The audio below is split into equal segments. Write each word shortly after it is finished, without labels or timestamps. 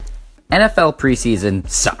NFL preseason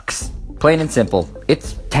sucks. Plain and simple.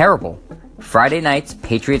 It's terrible. Friday night's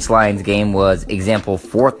Patriots-Lions game was example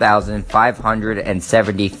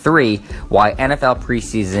 4,573 why NFL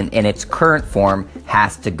preseason in its current form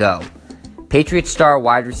has to go. Patriots star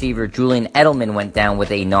wide receiver Julian Edelman went down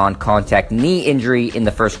with a non-contact knee injury in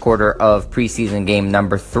the first quarter of preseason game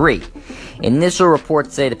number 3. Initial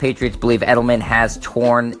reports say the Patriots believe Edelman has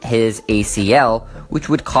torn his ACL, which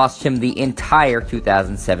would cost him the entire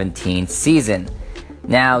 2017 season.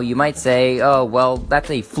 Now, you might say, oh, well, that's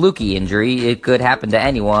a fluky injury. It could happen to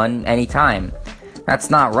anyone, anytime. That's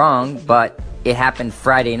not wrong, but it happened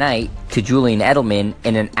Friday night to Julian Edelman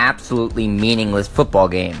in an absolutely meaningless football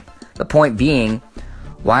game. The point being,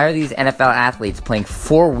 why are these NFL athletes playing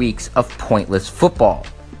 4 weeks of pointless football?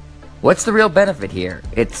 What's the real benefit here?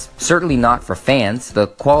 It's certainly not for fans. The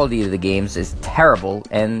quality of the games is terrible,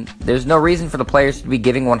 and there's no reason for the players to be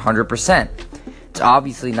giving 100%. It's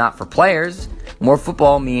obviously not for players. More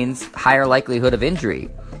football means higher likelihood of injury.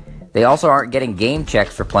 They also aren't getting game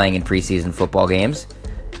checks for playing in preseason football games.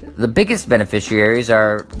 The biggest beneficiaries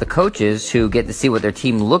are the coaches who get to see what their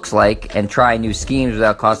team looks like and try new schemes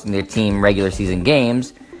without costing their team regular season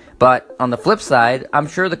games. But on the flip side, I'm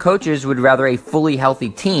sure the coaches would rather a fully healthy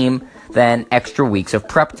team than extra weeks of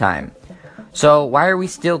prep time. So why are we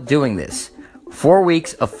still doing this? 4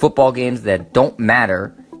 weeks of football games that don't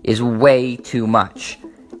matter is way too much.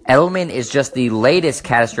 Edelman is just the latest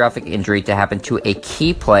catastrophic injury to happen to a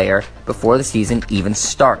key player before the season even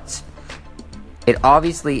starts. It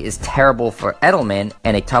obviously is terrible for Edelman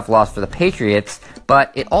and a tough loss for the Patriots,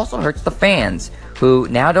 but it also hurts the fans, who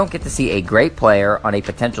now don't get to see a great player on a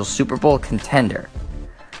potential Super Bowl contender.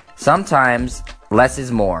 Sometimes less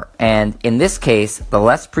is more, and in this case, the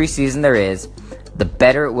less preseason there is, the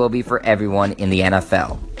better it will be for everyone in the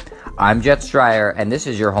NFL. I'm Jet Stryer, and this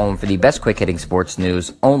is your home for the best quick-hitting sports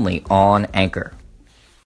news only on Anchor.